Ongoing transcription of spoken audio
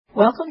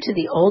Welcome to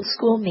the old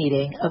school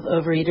meeting of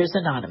Overeaters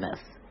Anonymous,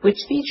 which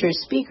features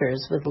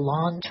speakers with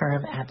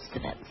long-term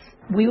abstinence.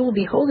 We will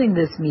be holding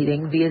this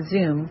meeting via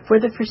Zoom for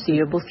the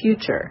foreseeable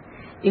future.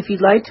 If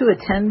you'd like to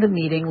attend the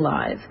meeting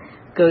live,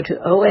 go to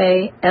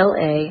oalaig.org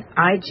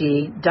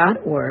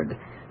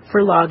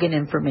for login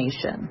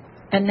information.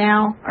 And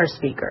now, our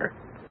speaker.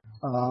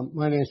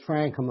 My name is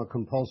Frank. I'm a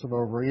compulsive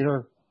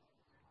overeater.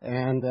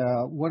 And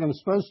what I'm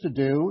supposed to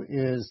do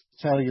is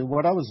tell you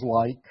what I was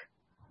like,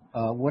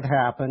 what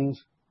happened,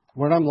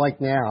 what I'm like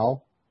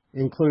now,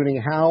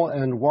 including how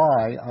and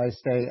why I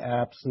stay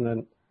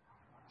abstinent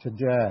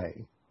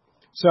today.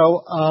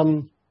 So,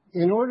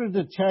 in order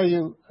to tell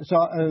you,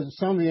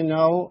 some of you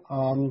know,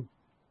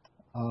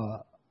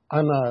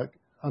 I've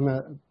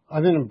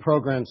been in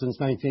program since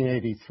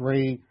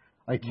 1983.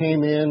 I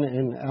came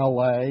in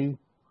LA,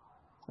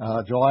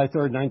 July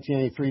 3rd,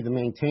 1983, the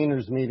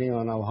maintainers meeting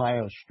on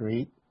Ohio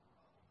Street.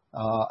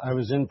 I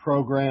was in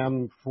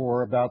program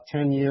for about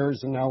 10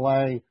 years in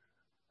LA.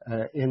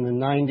 In the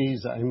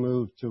 90s, I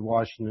moved to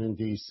Washington,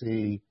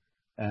 D.C.,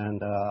 and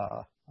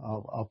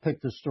I'll pick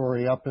the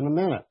story up in a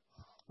minute.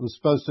 I'm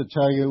supposed to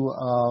tell you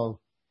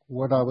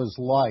what I was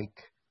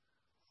like.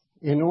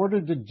 In order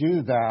to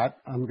do that,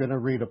 I'm going to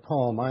read a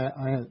poem.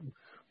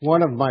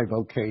 One of my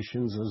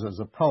vocations is as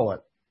a poet.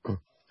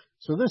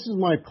 So this is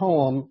my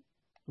poem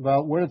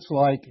about what it's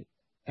like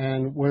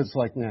and what it's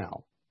like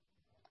now.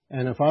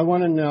 And if I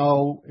want to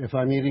know if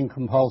I'm eating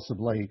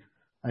compulsively,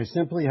 I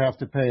simply have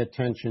to pay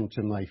attention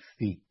to my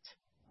feet.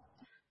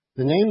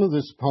 The name of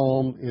this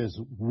poem is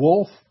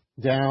Wolf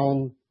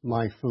Down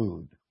My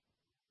Food.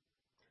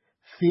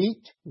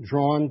 Feet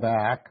drawn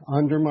back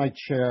under my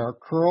chair,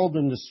 curled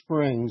into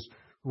springs,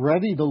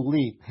 ready to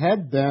leap,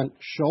 head bent,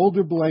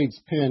 shoulder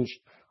blades pinched,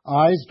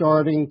 eyes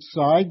darting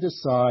side to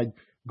side,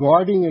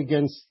 guarding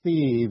against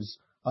thieves,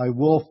 I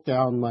wolf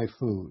down my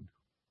food.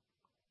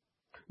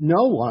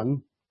 No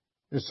one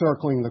is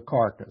circling the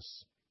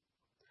carcass.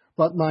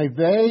 But my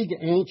vague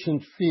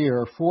ancient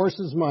fear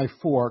forces my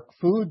fork,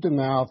 food to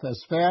mouth,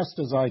 as fast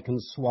as I can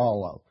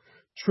swallow.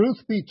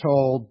 Truth be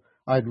told,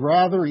 I'd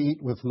rather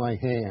eat with my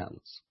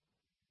hands.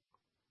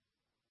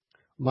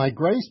 My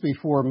grace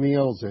before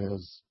meals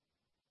is,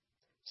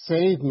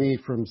 save me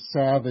from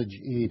savage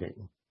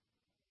eating.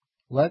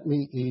 Let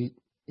me eat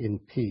in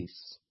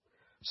peace.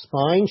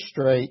 Spine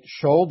straight,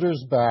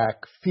 shoulders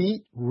back,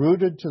 feet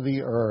rooted to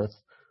the earth,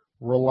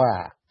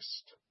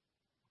 relaxed.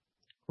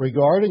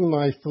 Regarding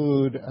my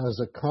food as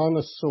a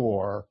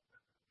connoisseur,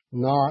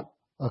 not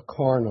a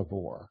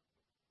carnivore.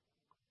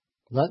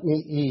 Let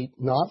me eat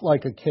not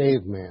like a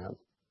caveman,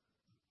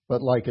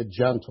 but like a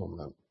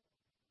gentleman.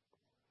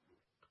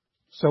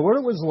 So what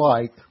it was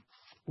like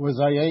was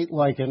I ate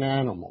like an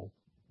animal.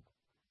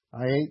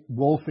 I ate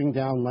wolfing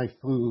down my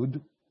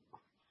food,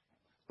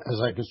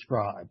 as I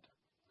described.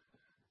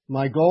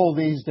 My goal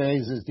these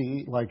days is to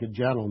eat like a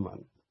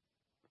gentleman.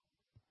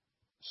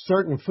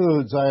 Certain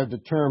foods I have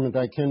determined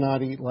I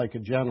cannot eat like a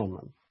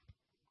gentleman.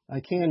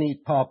 I can't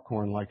eat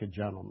popcorn like a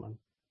gentleman.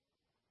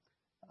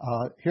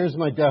 Here's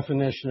my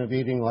definition of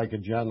eating like a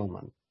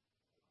gentleman.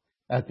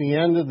 At the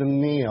end of the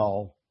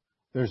meal,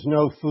 there's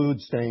no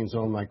food stains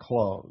on my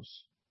clothes.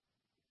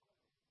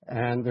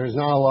 And there's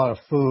not a lot of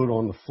food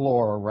on the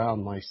floor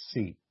around my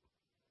seat.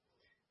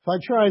 If I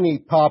try and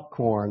eat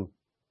popcorn,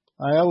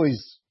 I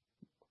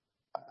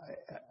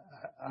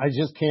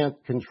just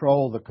can't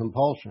control the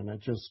compulsion.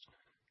 It just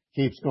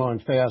keeps going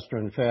faster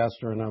and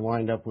faster, and I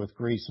wind up with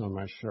grease on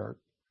my shirt.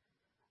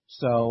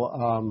 So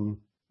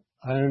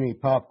I don't eat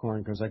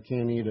popcorn because I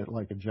can't eat it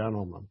like a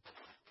gentleman.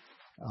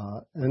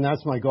 And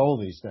that's my goal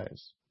these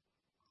days.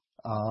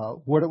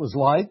 What it was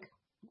like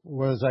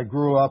was I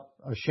grew up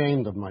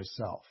ashamed of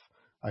myself.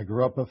 I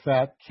grew up a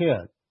fat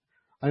kid.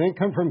 I didn't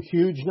come from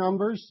huge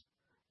numbers,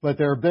 but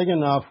they were big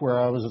enough where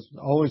I was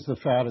always the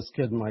fattest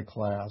kid in my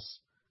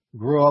class.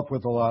 Grew up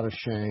with a lot of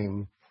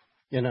shame,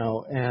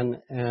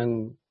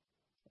 and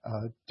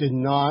did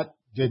not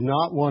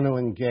want to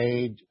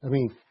engage. I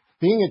mean,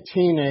 being a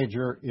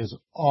teenager is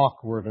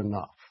awkward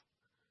enough.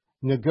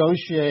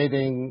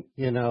 Negotiating,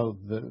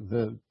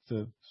 the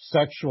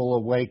sexual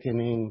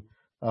awakening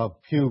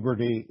of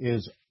puberty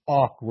is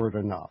awkward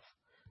enough.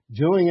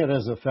 Doing it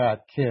as a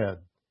fat kid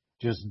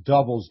just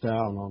doubles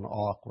down on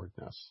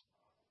awkwardness.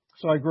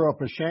 So I grew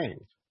up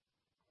ashamed.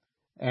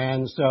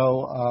 And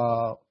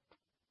so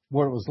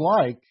what it was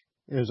like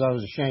is I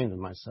was ashamed of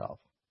myself.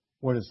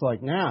 What it's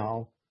like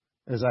now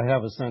is I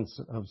have a sense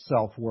of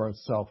self-worth,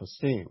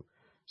 self-esteem.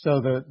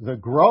 So the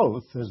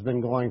growth has been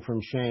going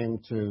from shame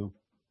to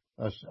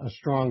a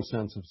strong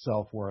sense of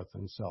self-worth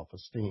and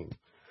self-esteem.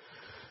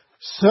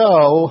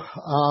 So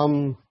I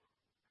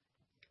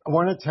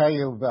want to tell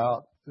you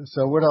about,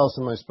 so what else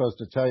am I supposed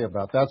to tell you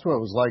about? That's what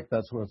it was like.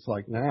 That's what it's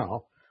like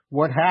now.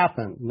 What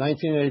happened?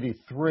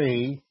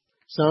 1983,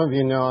 some of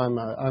you know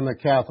I'm a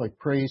Catholic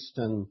priest,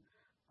 and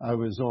I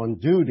was on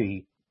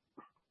duty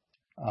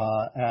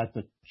at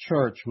the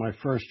church my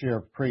first year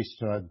of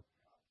priesthood.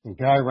 The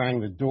guy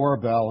rang the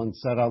doorbell and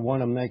said, I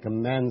want to make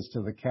amends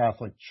to the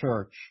Catholic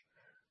Church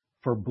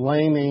for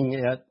blaming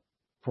it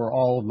for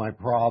all of my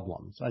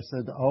problems. I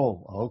said,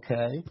 oh,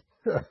 okay.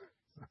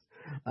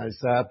 I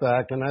sat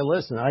back and I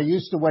listened. I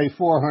used to weigh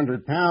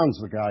 400 pounds,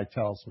 the guy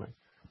tells me.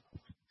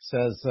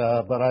 Says,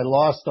 but I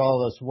lost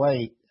all this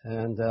weight,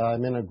 and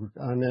I'm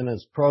in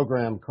his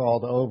program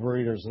called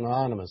Overeaters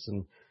Anonymous,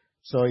 and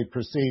so he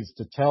proceeds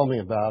to tell me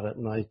about it,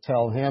 and I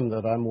tell him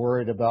that I'm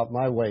worried about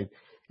my weight.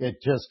 It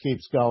just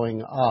keeps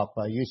going up.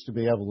 I used to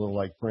be able to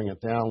like bring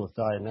it down with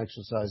diet and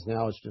exercise.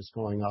 Now it's just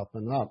going up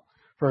and up.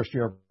 First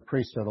year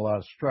priesthood, a lot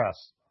of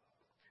stress.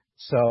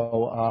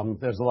 So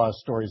there's a lot of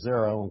stories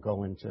there I won't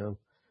go into.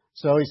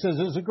 So he says,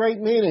 there's a great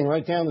meeting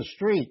right down the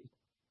street,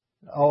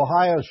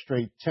 Ohio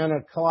Street, 10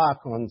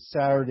 o'clock on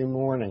Saturday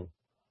morning.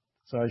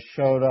 So I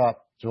showed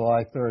up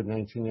July 3rd,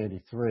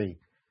 1983.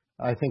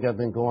 I think I've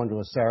been going to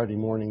a Saturday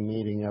morning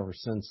meeting ever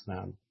since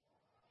then.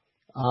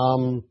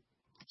 I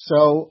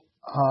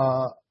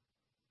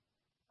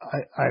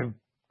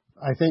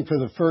think for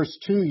the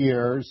first 2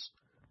 years,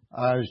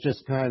 I was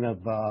just kind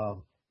of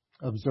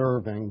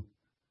observing.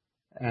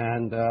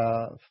 And,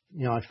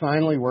 I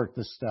finally worked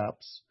the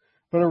steps.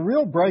 But a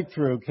real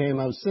breakthrough came.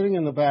 I was sitting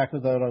in the back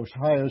of that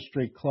Ohio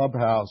Street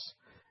clubhouse,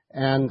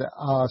 and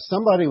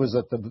somebody was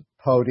at the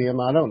podium.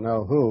 I don't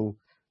know who.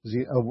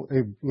 It was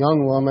a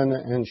young woman,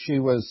 and she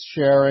was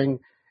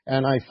sharing,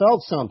 and I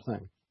felt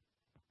something.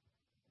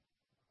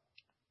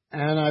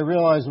 And I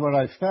realized what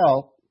I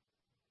felt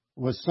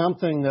was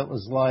something that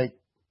was like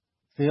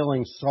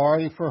feeling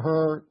sorry for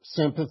her,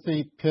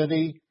 sympathy,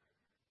 pity,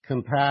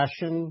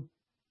 compassion,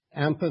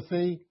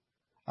 empathy.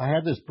 I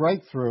had this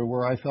breakthrough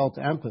where I felt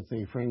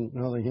empathy for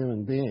another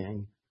human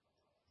being.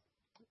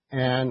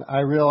 And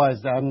I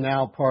realized I'm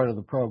now part of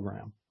the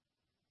program.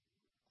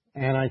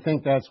 And I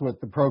think that's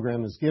what the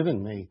program has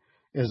given me,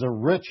 is a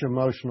rich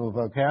emotional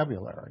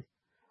vocabulary.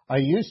 I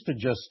used to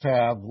just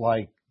have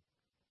like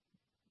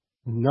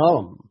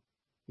numb,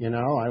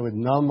 I would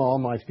numb all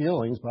my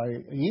feelings by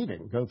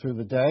eating, go through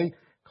the day,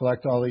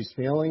 collect all these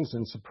feelings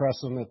and suppress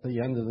them at the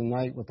end of the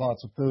night with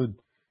lots of food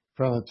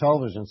from the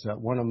television set.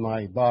 One of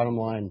my bottom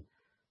line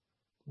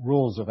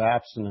rules of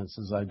abstinence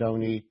is I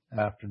don't eat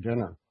after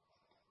dinner.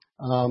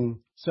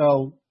 Then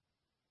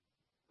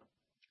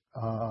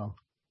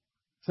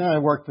I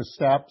worked the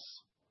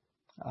steps.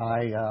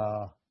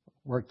 I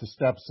worked the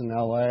steps in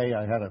LA.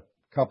 I had a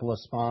couple of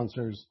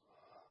sponsors.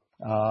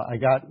 I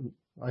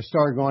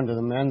started going to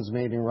the men's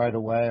meeting right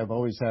away. I've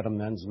always had a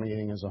men's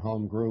meeting as a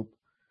home group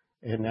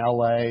in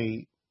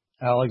LA,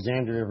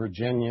 Alexandria,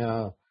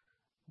 Virginia.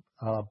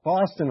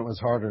 Boston, it was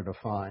harder to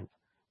find,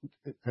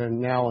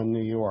 and now in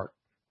New York.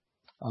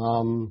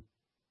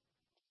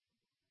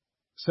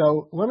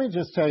 So let me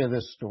just tell you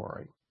this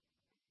story.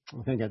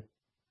 I think it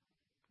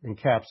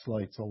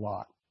encapsulates a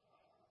lot.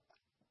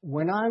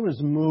 When I was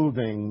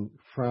moving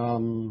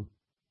from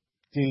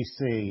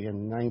D.C.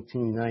 in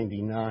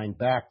 1999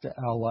 back to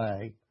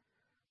L.A.,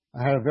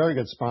 I had a very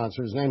good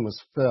sponsor. His name was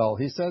Phil.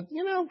 He said,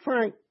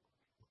 Frank,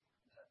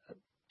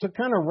 to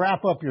kind of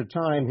wrap up your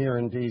time here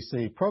in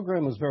D.C.,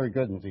 program was very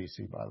good in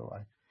D.C., by the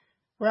way.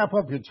 Wrap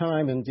up your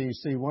time in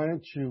D.C., why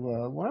don't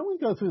we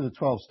go through the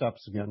 12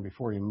 steps again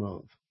before you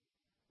move?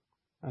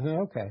 I said,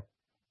 okay.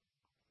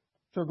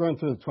 So we're going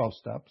through the 12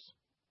 steps.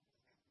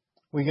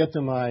 We get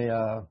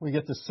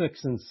to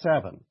 6 and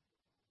 7.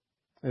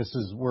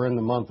 We're in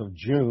the month of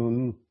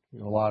June.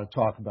 A lot of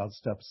talk about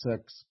step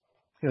 6.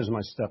 Here's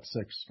my step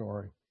 6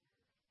 story.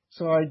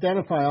 So I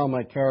identify all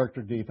my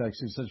character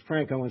defects. He says,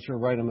 Frank, I want you to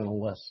write them in a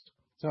list.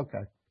 It's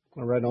okay.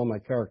 I write all my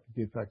character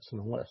defects in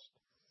a list.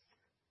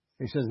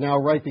 He says, now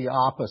write the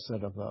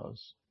opposite of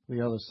those, the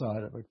other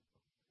side of it.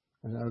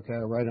 And okay,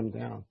 I write them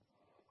down.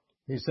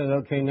 He said,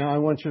 okay, now I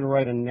want you to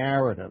write a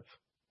narrative,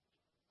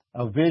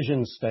 a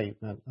vision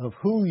statement of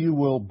who you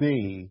will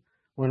be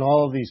when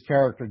all of these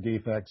character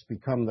defects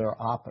become their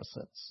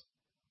opposites.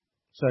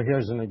 So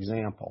here's an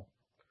example.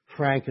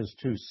 Frank is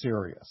too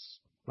serious,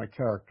 my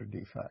character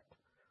defect.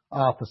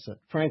 Opposite.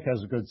 Frank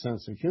has a good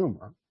sense of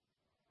humor.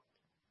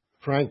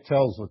 Frank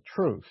tells the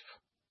truth.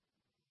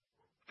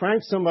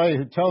 Frank's somebody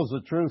who tells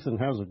the truth and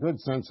has a good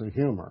sense of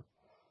humor.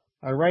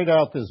 I write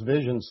out this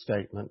vision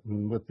statement,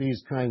 and with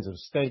these kinds of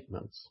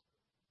statements,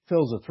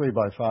 fills a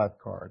 3x5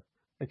 card.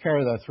 I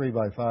carry that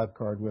 3x5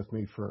 card with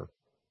me for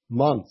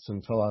months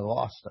until I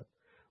lost it.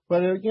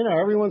 But,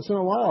 every once in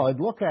a while I'd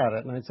look at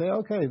it and I'd say,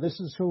 okay, this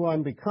is who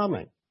I'm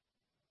becoming.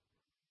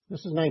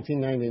 This is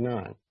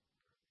 1999.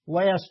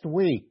 Last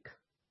week,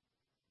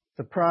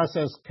 the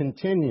process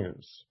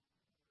continues.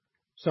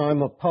 So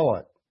I'm a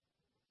poet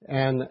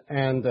and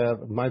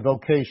my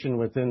vocation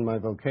within my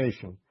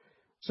vocation.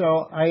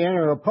 So I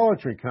enter a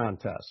poetry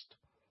contest,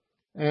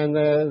 and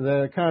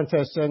the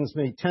contest sends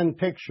me 10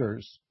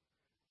 pictures,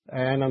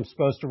 and I'm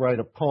supposed to write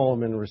a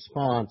poem in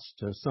response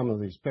to some of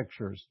these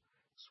pictures.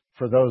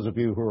 For those of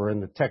you who are in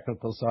the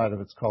technical side of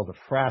it, it's called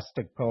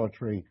aphrastic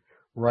poetry,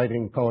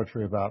 writing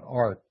poetry about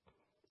art.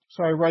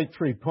 So I write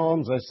 3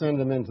 poems. I send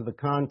them into the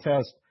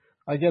contest.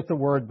 I get the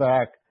word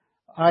back.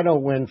 I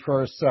don't win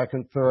first,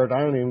 second, third.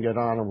 I don't even get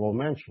honorable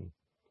mention.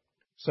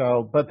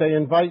 But they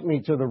invite me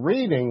to the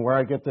reading where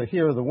I get to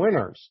hear the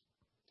winners.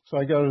 So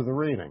I go to the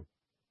reading.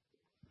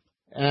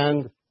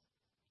 And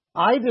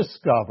I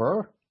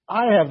discover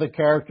I have the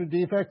character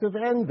defect of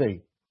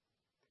envy.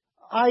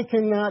 I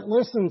cannot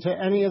listen to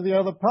any of the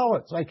other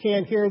poets. I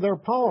can't hear their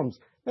poems.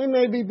 They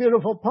may be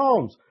beautiful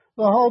poems.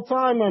 The whole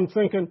time I'm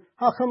thinking,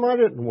 how come I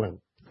didn't win?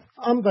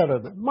 I'm better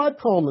than, my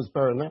poem is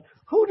better than that.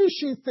 Who does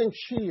she think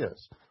she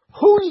is?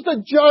 Who's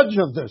the judge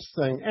of this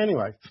thing?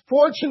 Anyway,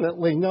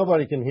 fortunately,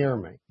 nobody can hear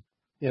me,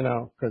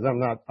 because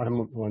I'm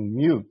on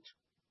mute.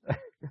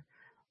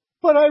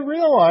 But I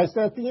realized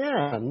at the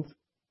end,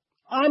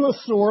 I'm a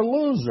sore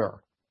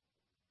loser.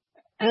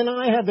 And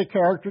I had the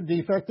character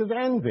defect of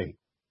envy,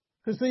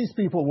 because these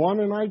people won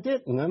and I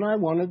didn't, and I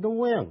wanted to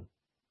win.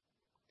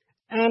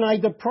 And I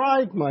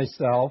deprived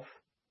myself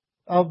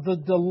of the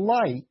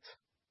delight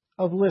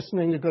of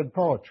listening to good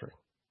poetry.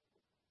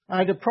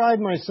 I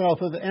deprived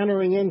myself of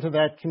entering into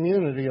that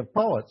community of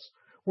poets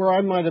where I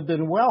might have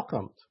been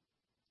welcomed.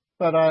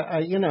 But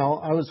I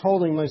was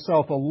holding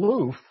myself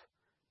aloof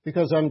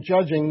because I'm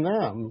judging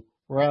them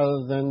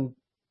rather than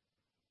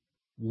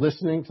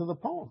listening to the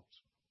poems.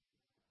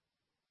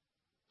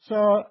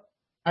 So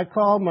I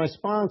called my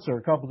sponsor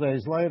a couple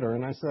days later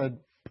and I said,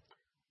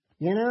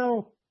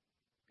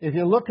 if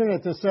you're looking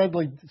at the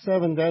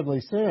 7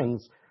 deadly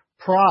sins,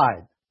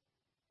 pride.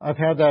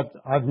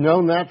 I've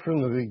known that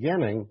from the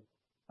beginning.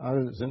 I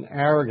was an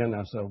arrogant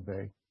SOB.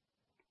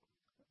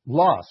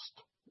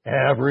 Lust,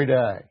 every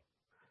day.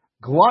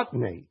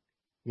 Gluttony,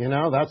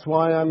 that's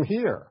why I'm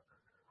here.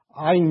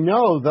 I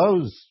know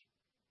those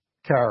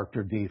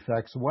character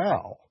defects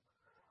well.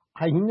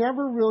 I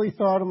never really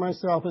thought of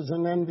myself as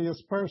an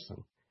envious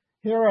person.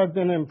 Here I've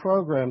been in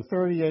program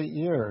 38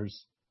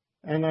 years,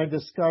 and I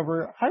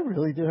discover I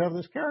really do have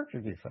this character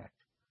defect.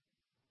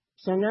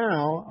 So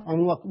now,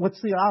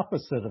 what's the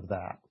opposite of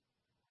that?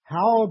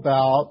 How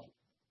about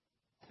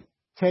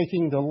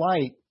taking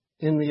delight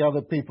in the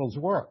other people's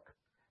work?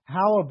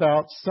 How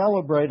about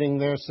celebrating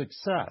their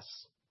success?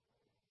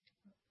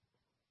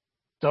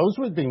 Those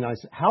would be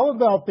nice. How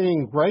about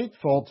being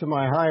grateful to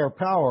my higher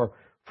power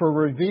for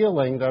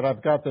revealing that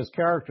I've got this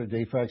character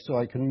defect so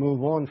I can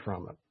move on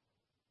from it?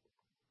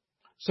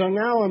 So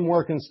now I'm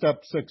working step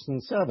 6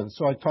 and 7.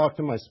 So I talk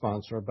to my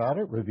sponsor about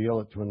it,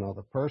 reveal it to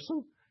another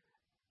person,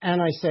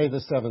 and I say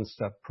the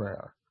 7-step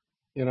prayer.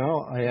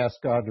 I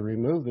ask God to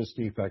remove this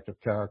defect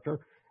of character.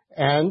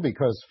 And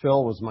because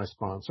Phil was my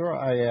sponsor,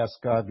 I asked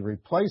God to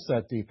replace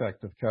that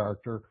defect of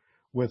character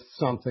with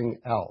something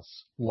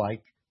else,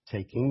 like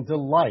taking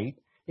delight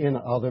in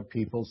other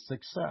people's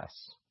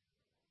success.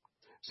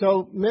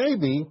 So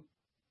maybe,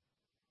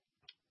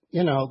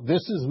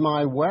 this is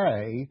my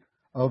way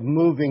of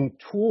moving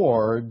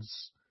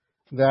towards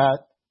that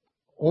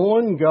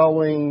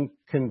ongoing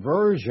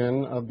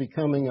conversion of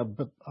becoming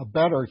a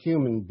better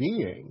human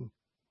being,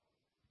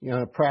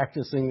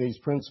 practicing these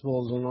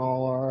principles in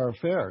all our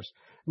affairs.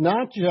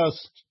 Not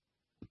just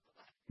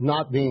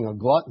not being a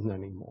glutton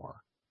anymore.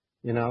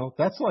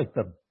 That's like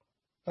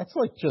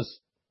just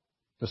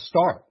the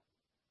start.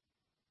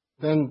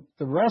 Then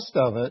the rest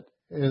of it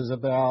is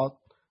about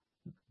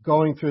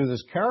going through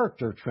this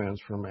character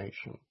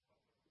transformation,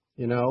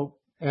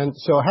 And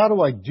so how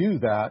do I do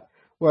that?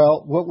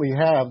 Well, what we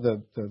have,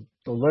 the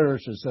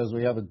literature says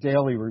we have a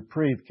daily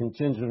reprieve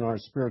contingent on our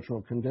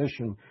spiritual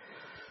condition.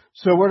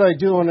 So what I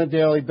do on a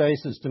daily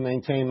basis to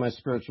maintain my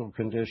spiritual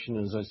condition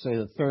is I say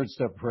the 3rd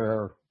step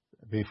prayer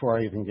before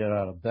I even get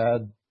out of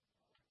bed.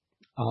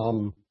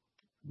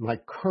 My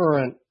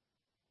current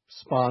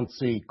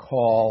sponsee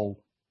call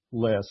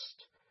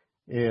list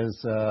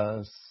is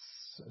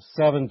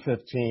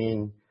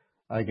 7:15.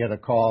 I get a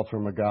call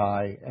from a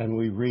guy and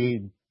we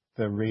read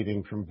the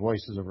reading from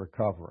Voices of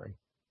Recovery.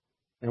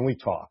 And we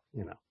talk,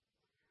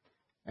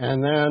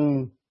 And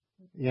then,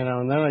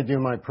 and then I do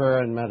my prayer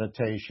and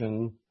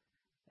meditation.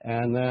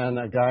 And then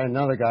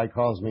another guy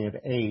calls me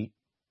at 8,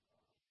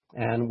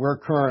 and we're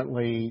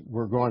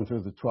going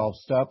through the 12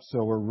 steps,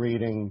 so we're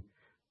reading,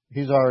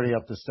 he's already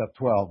up to step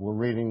 12. We're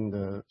reading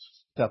the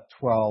step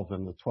 12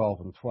 and the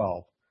 12 and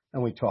 12,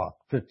 and we talk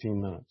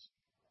 15 minutes.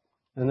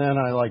 And then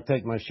I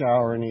take my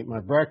shower and eat my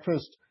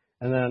breakfast,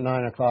 and then at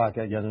 9 o'clock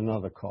I get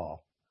another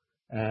call.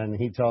 And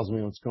he tells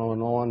me what's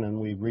going on, and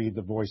we read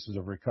the Voices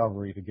of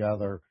Recovery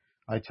together.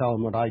 I tell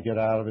him what I get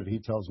out of it, he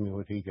tells me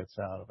what he gets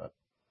out of it.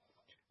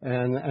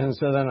 And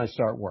so then I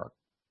start work.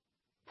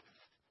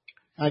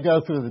 I go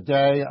through the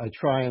day, I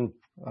try and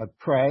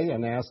pray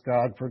and ask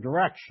God for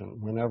direction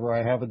whenever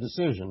I have a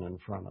decision in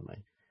front of me.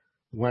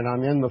 When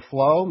I'm in the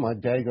flow, my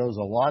day goes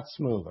a lot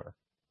smoother.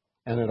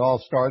 And it all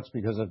starts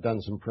because I've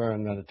done some prayer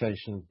and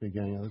meditation at the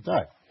beginning of the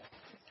day.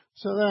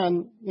 So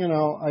then,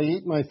 I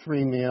eat my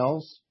 3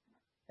 meals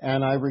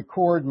and I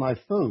record my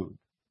food.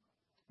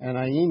 And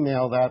I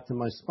email that to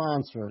my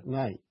sponsor at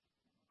night.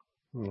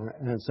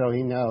 And so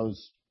he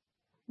knows,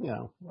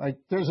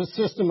 there's a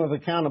system of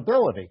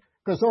accountability.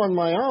 Because on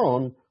my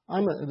own,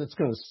 it's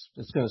going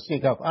to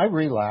sneak up. I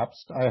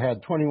relapsed. I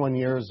had 21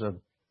 years of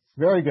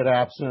very good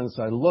abstinence.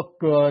 I looked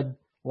good.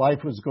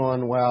 Life was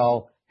going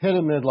well. Hit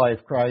a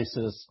midlife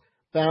crisis.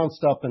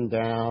 Bounced up and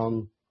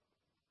down.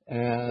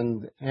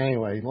 And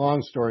anyway,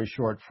 long story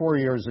short, 4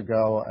 years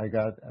ago, I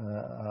got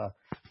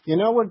You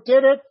know what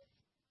did it?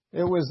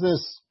 It was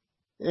this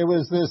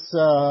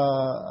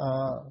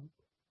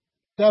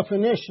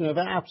definition of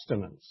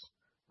abstinence,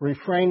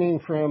 refraining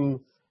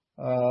from,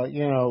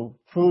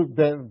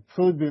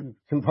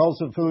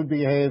 compulsive food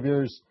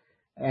behaviors,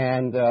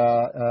 and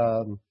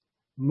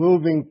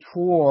moving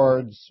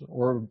towards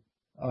or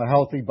a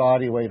healthy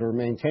body weight or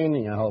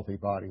maintaining a healthy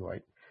body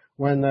weight.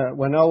 When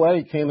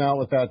OA came out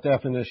with that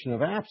definition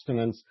of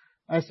abstinence,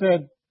 I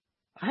said,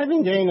 I've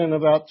been gaining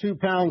about 2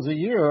 pounds a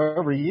year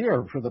every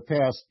year for the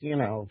past,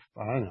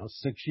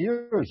 6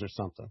 years or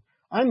something.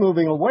 I'm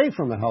moving away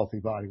from a healthy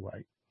body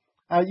weight.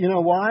 You know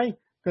why?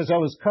 Because I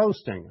was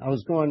coasting. I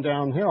was going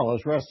downhill. I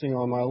was resting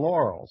on my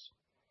laurels.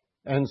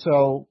 And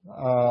so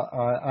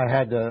I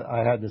had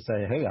to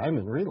say, hey, I'm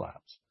in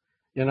relapse.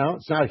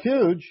 It's not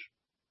huge,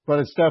 but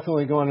it's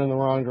definitely going in the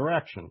wrong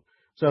direction.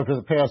 So for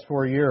the past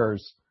 4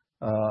 years,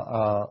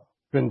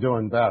 been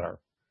doing better.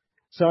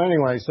 So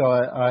anyway,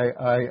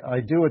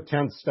 I do a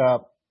 10th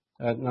step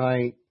at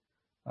night.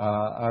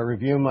 I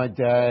review my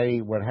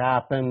day, what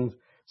happened.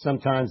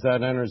 Sometimes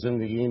that enters in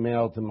the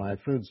email to my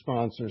food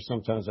sponsor.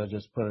 Sometimes I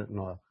just put it in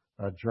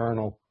a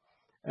journal.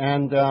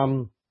 And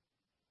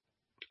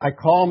I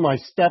call my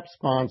step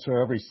sponsor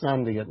every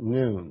Sunday at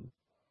noon.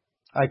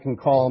 I can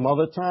call him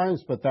other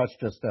times, but that's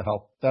just to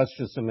help. That's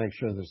just to make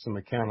sure there's some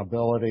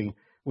accountability.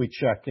 We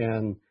check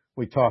in.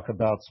 We talk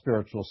about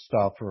spiritual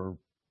stuff or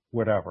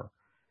whatever.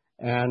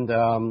 And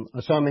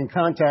so I'm in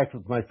contact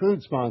with my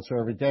food sponsor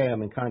every day.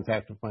 I'm in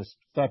contact with my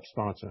step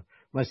sponsor.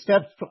 I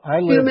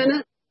live. 2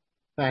 minutes.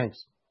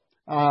 Thanks.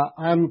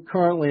 I'm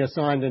currently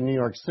assigned in New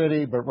York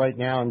City, but right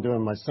now I'm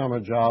doing my summer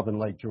job in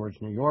Lake George,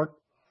 New York.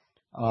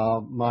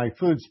 My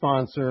food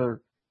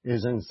sponsor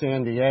is in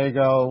San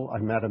Diego. I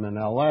met him in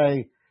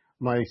L.A.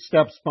 My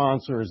step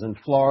sponsor is in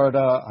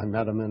Florida. I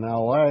met him in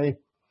L.A.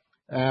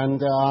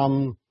 And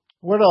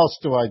what else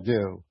do I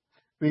do?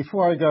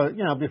 Before I go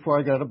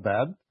to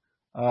bed,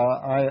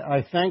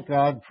 I thank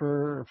God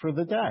for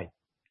the day,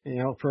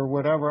 for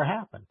whatever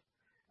happened.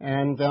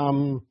 And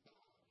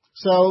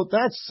so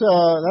that's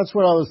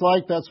what I was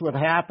like. That's what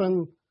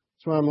happened.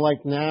 That's what I'm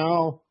like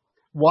now.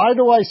 Why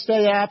do I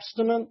stay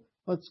abstinent?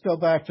 Let's go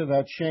back to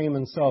that shame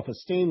and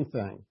self-esteem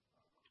thing.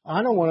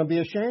 I don't want to be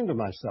ashamed of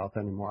myself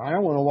anymore. I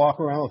don't want to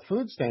walk around with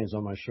food stains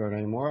on my shirt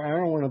anymore. I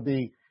don't want to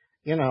be,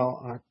 I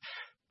don't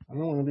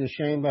want to be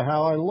ashamed of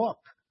how I look.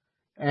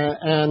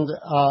 And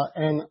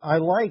I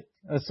like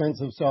a sense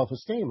of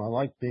self-esteem. I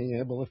like being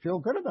able to feel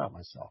good about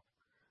myself.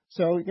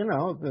 So,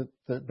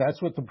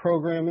 that's what the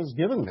program has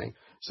given me.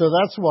 So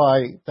that's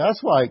why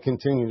I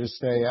continue to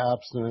stay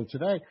abstinent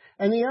today.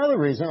 And the other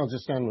reason, I'll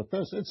just end with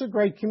this, it's a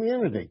great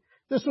community.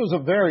 This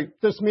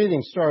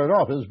meeting started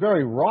off, it was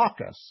very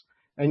raucous.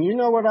 And you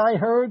know what I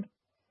heard?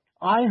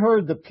 I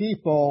heard the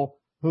people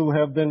who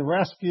have been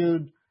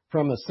rescued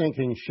from a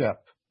sinking ship,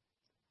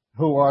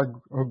 who are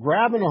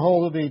grabbing a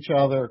hold of each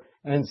other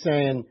and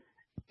saying,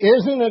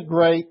 isn't it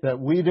great that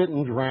we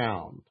didn't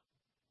drown?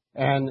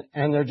 And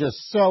they're just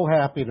so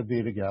happy to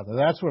be together.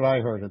 That's what I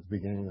heard at the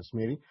beginning of this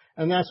meeting.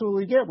 And that's what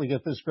we get. We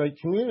get this great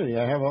community.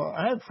 I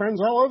have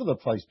friends all over the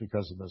place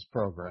because of this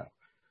program.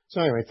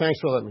 So anyway, thanks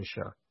for letting me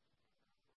share.